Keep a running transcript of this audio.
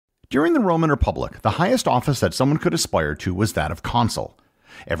During the Roman Republic, the highest office that someone could aspire to was that of consul.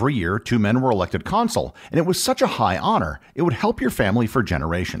 Every year, 2 men were elected consul, and it was such a high honor, it would help your family for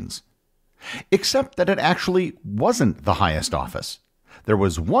generations. Except that it actually wasn't the highest office. There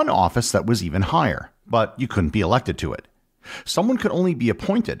was one office that was even higher, but you couldn't be elected to it. Someone could only be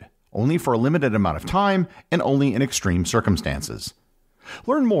appointed, only for a limited amount of time, and only in extreme circumstances.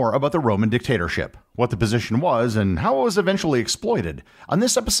 Learn more about the Roman dictatorship, what the position was, and how it was eventually exploited on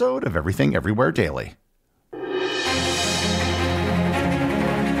this episode of Everything Everywhere Daily.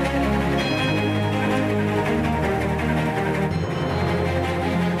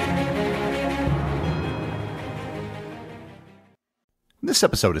 This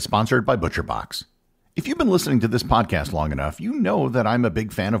episode is sponsored by ButcherBox. If you've been listening to this podcast long enough, you know that I'm a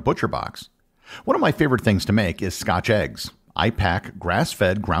big fan of ButcherBox. One of my favorite things to make is Scotch eggs. I pack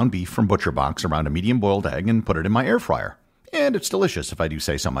grass-fed ground beef from ButcherBox around a medium-boiled egg and put it in my air fryer. And it's delicious if I do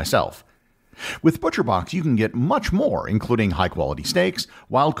say so myself. With ButcherBox, you can get much more, including high-quality steaks,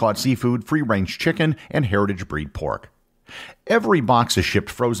 wild-caught seafood, free-range chicken, and heritage breed pork. Every box is shipped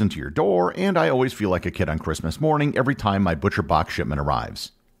frozen to your door, and I always feel like a kid on Christmas morning every time my ButcherBox shipment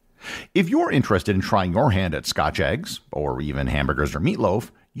arrives. If you're interested in trying your hand at Scotch eggs, or even hamburgers or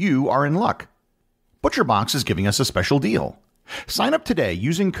meatloaf, you are in luck. ButcherBox is giving us a special deal. Sign up today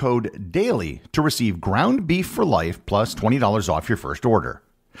using code DAILY to receive ground beef for life plus $20 off your first order.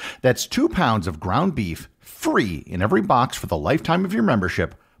 That's 2 pounds of ground beef free in every box for the lifetime of your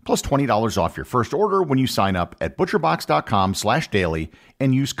membership, plus $20 off your first order when you sign up at butcherbox.com/daily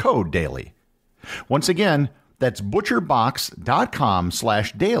and use code DAILY. Once again, that's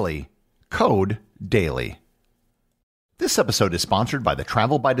butcherbox.com/daily, code DAILY. This episode is sponsored by the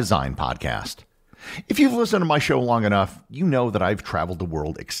Travel by Design podcast. If you've listened to my show long enough, you know that I've traveled the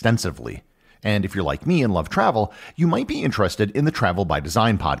world extensively. And if you're like me and love travel, you might be interested in the Travel by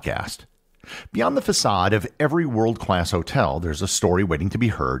Design podcast. Beyond the facade of every world-class hotel, there's a story waiting to be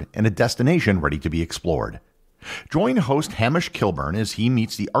heard and a destination ready to be explored. Join host Hamish Kilburn as he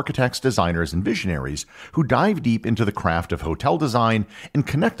meets the architects, designers, and visionaries who dive deep into the craft of hotel design and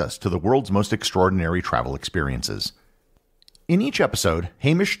connect us to the world's most extraordinary travel experiences. In each episode,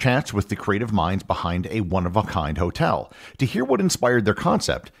 Hamish chats with the creative minds behind a one-of-a-kind hotel to hear what inspired their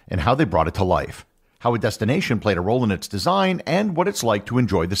concept and how they brought it to life, how a destination played a role in its design, and what it's like to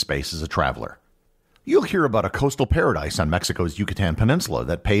enjoy the space as a traveler. You'll hear about a coastal paradise on Mexico's Yucatan Peninsula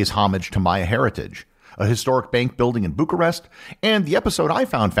that pays homage to Maya heritage, a historic bank building in Bucharest, and the episode I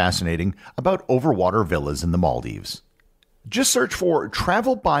found fascinating about overwater villas in the Maldives. Just search for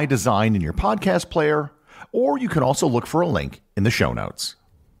Travel by Design in your podcast player, or you can also look for a link in the show notes.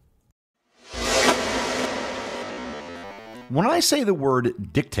 When I say the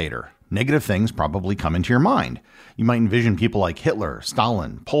word dictator, negative things probably come into your mind. You might envision people like Hitler,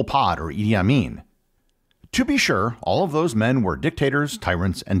 Stalin, Pol Pot, or Idi Amin. To be sure, all of those men were dictators,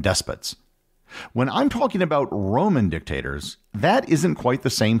 tyrants, and despots. When I'm talking about Roman dictators, that isn't quite the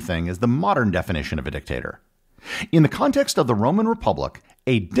same thing as the modern definition of a dictator. In the context of the Roman Republic,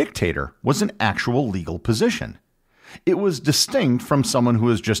 a dictator was an actual legal position. It was distinct from someone who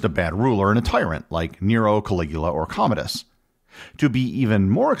was just a bad ruler and a tyrant, like Nero, Caligula, or Commodus. To be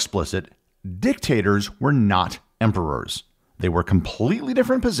even more explicit, dictators were not emperors. They were completely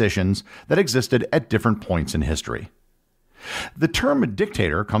different positions that existed at different points in history. The term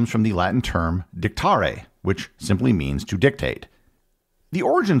dictator comes from the Latin term dictare, which simply means to dictate. The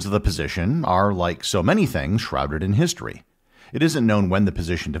origins of the position are, like so many things, shrouded in history. It isn't known when the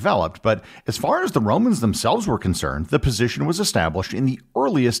position developed, but as far as the Romans themselves were concerned, the position was established in the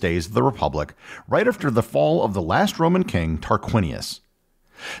earliest days of the Republic, right after the fall of the last Roman king, Tarquinius.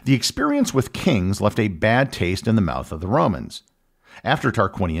 The experience with kings left a bad taste in the mouth of the Romans. After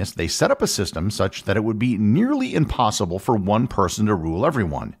Tarquinius, they set up a system such that it would be nearly impossible for one person to rule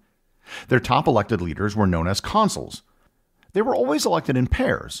everyone. Their top elected leaders were known as consuls. They were always elected in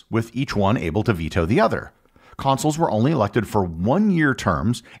pairs, with each one able to veto the other. Consuls were only elected for 1-year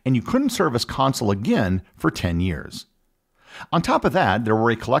terms, and you couldn't serve as consul again for 10 years. On top of that, there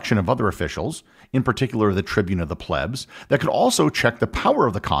were a collection of other officials, in particular the tribune of the plebs, that could also check the power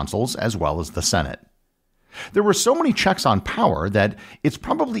of the consuls as well as the Senate. There were so many checks on power that it's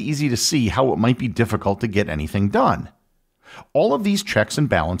probably easy to see how it might be difficult to get anything done. All of these checks and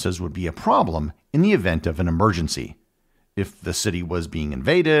balances would be a problem in the event of an emergency. If the city was being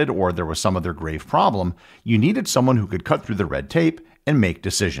invaded or there was some other grave problem, you needed someone who could cut through the red tape and make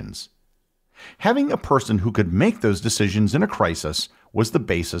decisions. Having a person who could make those decisions in a crisis was the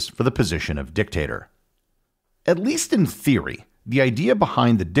basis for the position of dictator. At least in theory, the idea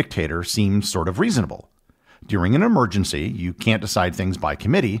behind the dictator seemed sort of reasonable. During an emergency, you can't decide things by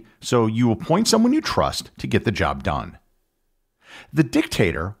committee, so you appoint someone you trust to get the job done. The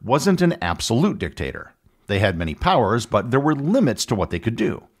dictator wasn't an absolute dictator. They had many powers, but there were limits to what they could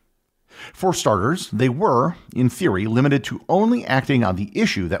do. For starters, they were, in theory, limited to only acting on the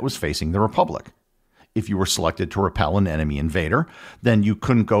issue that was facing the republic. If you were selected to repel an enemy invader, then you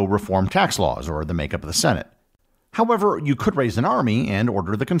couldn't go reform tax laws or the makeup of the Senate. However, you could raise an army and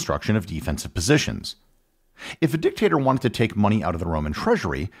order the construction of defensive positions. If a dictator wanted to take money out of the Roman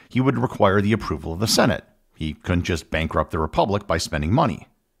treasury, he would require the approval of the Senate. He couldn't just bankrupt the republic by spending money.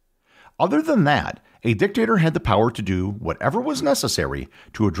 Other than that, a dictator had the power to do whatever was necessary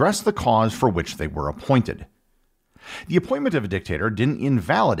to address the cause for which they were appointed. The appointment of a dictator didn't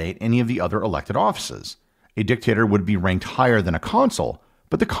invalidate any of the other elected offices. A dictator would be ranked higher than a consul,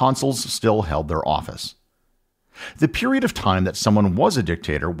 but the consuls still held their office. The period of time that someone was a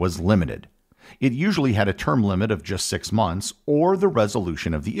dictator was limited. It usually had a term limit of just 6 months or the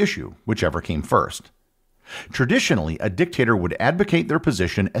resolution of the issue, whichever came first. Traditionally, a dictator would advocate their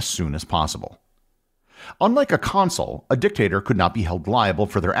position as soon as possible. Unlike a consul, a dictator could not be held liable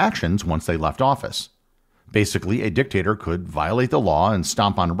for their actions once they left office. Basically, a dictator could violate the law and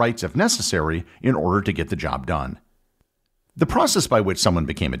stomp on rights if necessary in order to get the job done. The process by which someone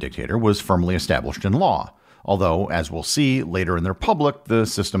became a dictator was firmly established in law, although, as we'll see later in the Republic, the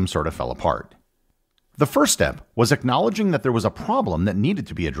system sort of fell apart. The first step was acknowledging that there was a problem that needed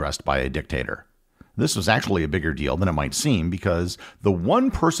to be addressed by a dictator. This was actually a bigger deal than it might seem because the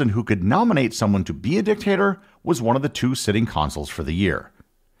one person who could nominate someone to be a dictator was one of the 2 sitting consuls for the year.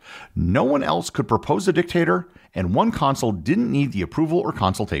 No one else could propose a dictator, and one consul didn't need the approval or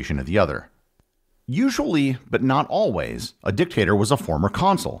consultation of the other. Usually, but not always, a dictator was a former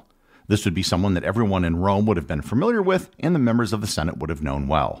consul. This would be someone that everyone in Rome would have been familiar with and the members of the Senate would have known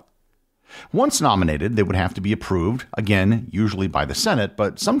well. Once nominated, they would have to be approved, again, usually by the Senate,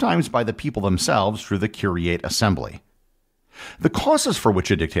 but sometimes by the people themselves through the Curiate Assembly. The causes for which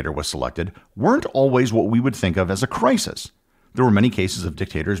a dictator was selected weren't always what we would think of as a crisis. There were many cases of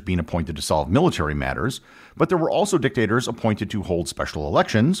dictators being appointed to solve military matters, but there were also dictators appointed to hold special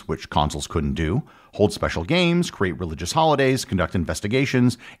elections, which consuls couldn't do, hold special games, create religious holidays, conduct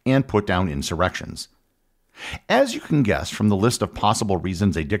investigations, and put down insurrections. As you can guess from the list of possible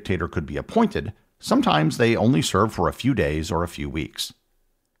reasons a dictator could be appointed, sometimes they only serve for a few days or a few weeks.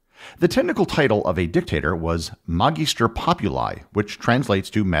 The technical title of a dictator was Magister Populi, which translates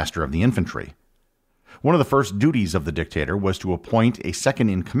to Master of the Infantry. One of the first duties of the dictator was to appoint a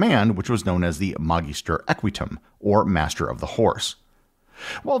second-in-command, which was known as the Magister Equitum, or Master of the Horse.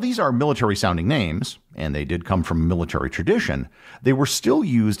 While these are military-sounding names, and they did come from military tradition, they were still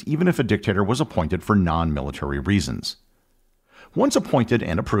used even if a dictator was appointed for non-military reasons. Once appointed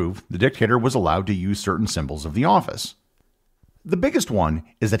and approved, the dictator was allowed to use certain symbols of the office. The biggest one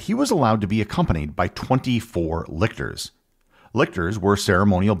is that he was allowed to be accompanied by 24 lictors. Lictors were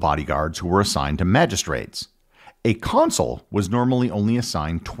ceremonial bodyguards who were assigned to magistrates. A consul was normally only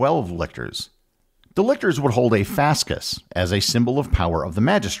assigned 12 lictors. The lictors would hold a fascus as a symbol of power of the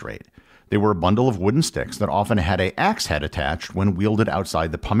magistrate. They were a bundle of wooden sticks that often had an axe head attached when wielded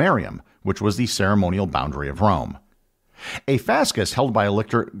outside the pomerium, which was the ceremonial boundary of Rome. A fascus held by a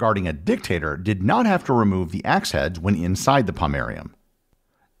lictor guarding a dictator did not have to remove the axe heads when inside the pomerium.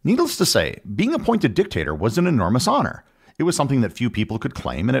 Needless to say, being appointed dictator was an enormous honor. It was something that few people could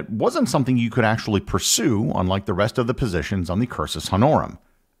claim, and it wasn't something you could actually pursue, unlike the rest of the positions on the cursus honorum.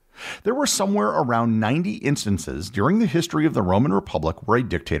 There were somewhere around 90 instances during the history of the Roman Republic where a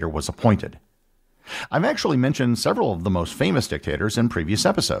dictator was appointed. I've actually mentioned several of the most famous dictators in previous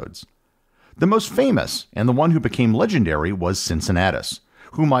episodes. The most famous, and the one who became legendary, was Cincinnatus,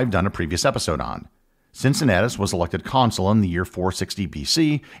 whom I've done a previous episode on. Cincinnatus was elected consul in the year 460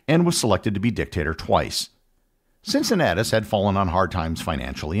 BC and was selected to be dictator twice. Cincinnatus had fallen on hard times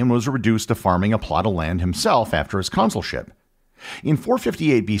financially and was reduced to farming a plot of land himself after his consulship. In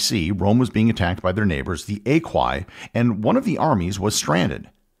 458 BC, Rome was being attacked by their neighbors, the Aequi, and one of the armies was stranded.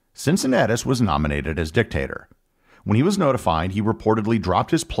 Cincinnatus was nominated as dictator. When he was notified, he reportedly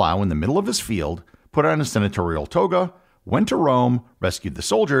dropped his plow in the middle of his field, put on his senatorial toga, went to Rome, rescued the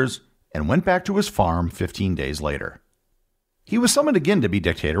soldiers, and went back to his farm 15 days later. He was summoned again to be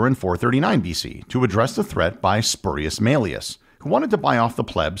dictator in 439 BC to address the threat by Spurius Maelius, who wanted to buy off the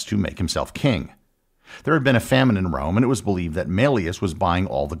plebs to make himself king. There had been a famine in Rome, and it was believed that Maelius was buying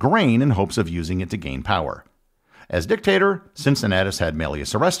all the grain in hopes of using it to gain power. As dictator, Cincinnatus had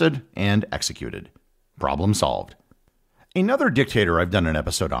Maelius arrested and executed. Problem solved. Another dictator I've done an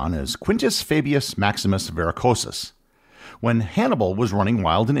episode on is Quintus Fabius Maximus Verrucosus. When Hannibal was running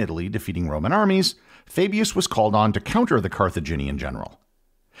wild in Italy defeating Roman armies, Fabius was called on to counter the Carthaginian general.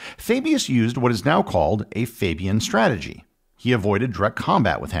 Fabius used what is now called a Fabian strategy. He avoided direct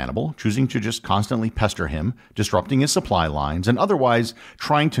combat with Hannibal, choosing to just constantly pester him, disrupting his supply lines, and otherwise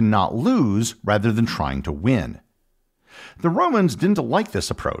trying to not lose rather than trying to win. The Romans didn't like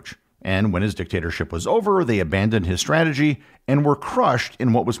this approach, and when his dictatorship was over, they abandoned his strategy and were crushed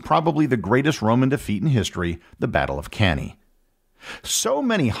in what was probably the greatest Roman defeat in history, the Battle of Cannae. So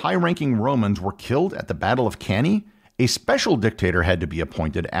many high-ranking Romans were killed at the Battle of Cannae, a special dictator had to be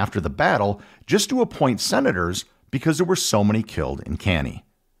appointed after the battle just to appoint senators because there were so many killed in Cannae.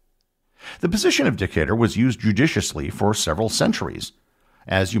 The position of dictator was used judiciously for several centuries.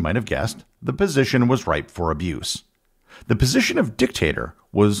 As you might have guessed, the position was ripe for abuse. The position of dictator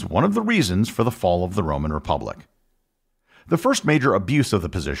was one of the reasons for the fall of the Roman Republic. The first major abuse of the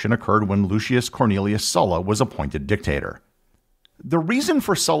position occurred when Lucius Cornelius Sulla was appointed dictator. The reason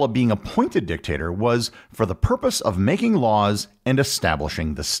for Sulla being appointed dictator was for the purpose of making laws and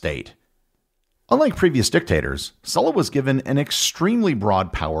establishing the state. Unlike previous dictators, Sulla was given an extremely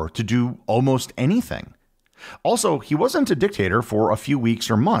broad power to do almost anything. Also, he wasn't a dictator for a few weeks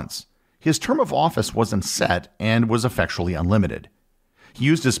or months. His term of office wasn't set and was effectually unlimited. He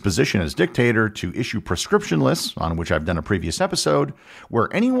used his position as dictator to issue prescription lists, on which I've done a previous episode,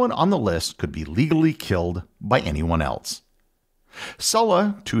 where anyone on the list could be legally killed by anyone else.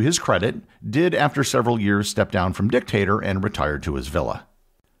 Sulla, to his credit, did after several years step down from dictator and retired to his villa.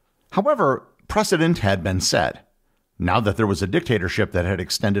 However, precedent had been set. Now that there was a dictatorship that had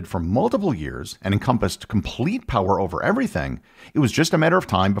extended for multiple years and encompassed complete power over everything, it was just a matter of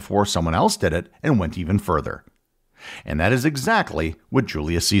time before someone else did it and went even further. And that is exactly what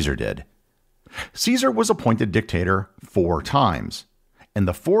Julius Caesar did. Caesar was appointed dictator 4 times, and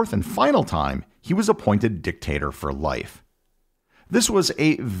the 4th and final time he was appointed dictator for life. This was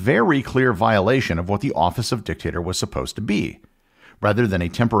a very clear violation of what the office of dictator was supposed to be. Rather than a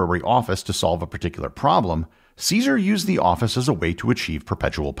temporary office to solve a particular problem, Caesar used the office as a way to achieve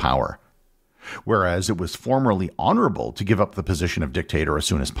perpetual power. Whereas it was formerly honorable to give up the position of dictator as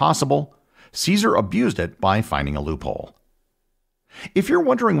soon as possible, Caesar abused it by finding a loophole. If you're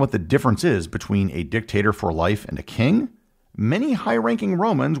wondering what the difference is between a dictator for life and a king, many high-ranking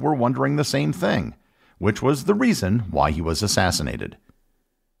Romans were wondering the same thing, which was the reason why he was assassinated.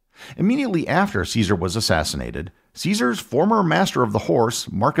 Immediately after Caesar was assassinated, Caesar's former master of the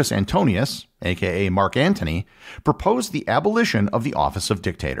horse, Marcus Antonius, aka Mark Antony, proposed the abolition of the office of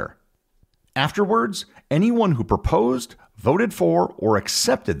dictator. Afterwards, anyone who proposed, voted for, or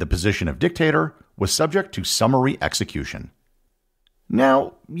accepted the position of dictator was subject to summary execution.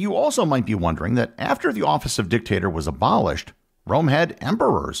 Now, you also might be wondering that after the office of dictator was abolished, Rome had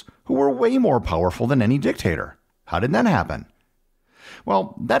emperors who were way more powerful than any dictator. How did that happen?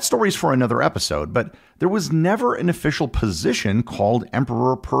 Well, that story's for another episode, but there was never an official position called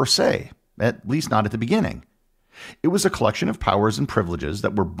emperor per se, at least not at the beginning. It was a collection of powers and privileges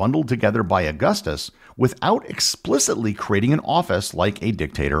that were bundled together by Augustus without explicitly creating an office like a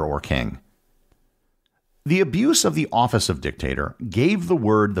dictator or king. The abuse of the office of dictator gave the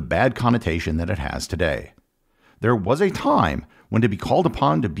word the bad connotation that it has today. There was a time when to be called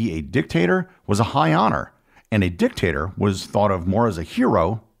upon to be a dictator was a high honor, and a dictator was thought of more as a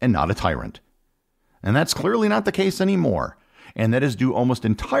hero and not a tyrant. And that's clearly not the case anymore, and that is due almost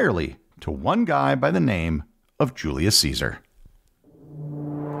entirely to one guy by the name of Julius Caesar.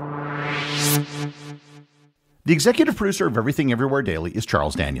 The executive producer of Everything Everywhere Daily is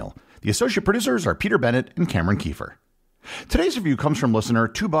Charles Daniel. The associate producers are Peter Bennett and Cameron Kiefer. Today's review comes from listener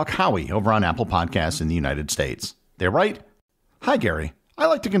 $2 Howie over on Apple Podcasts in the United States. They write, "Hi Gary, I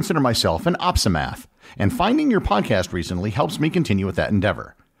like to consider myself an opsimath, and finding your podcast recently helps me continue with that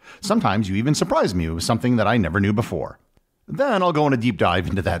endeavor. Sometimes you even surprise me with something that I never knew before. Then I'll go on a deep dive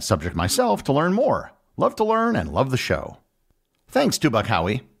into that subject myself to learn more. Love to learn and love the show." Thanks, $2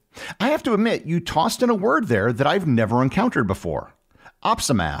 Howie. I have to admit, you tossed in a word there that I've never encountered before.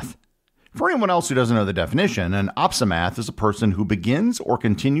 Opsimath. For anyone else who doesn't know the definition, an opsimath is a person who begins or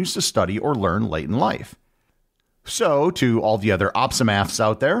continues to study or learn late in life. So, to all the other opsimaths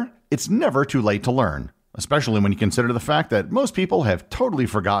out there, it's never too late to learn, especially when you consider the fact that most people have totally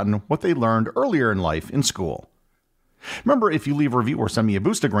forgotten what they learned earlier in life in school. Remember, if you leave a review or send me a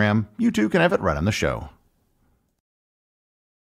boostagram, you too can have it read on the show.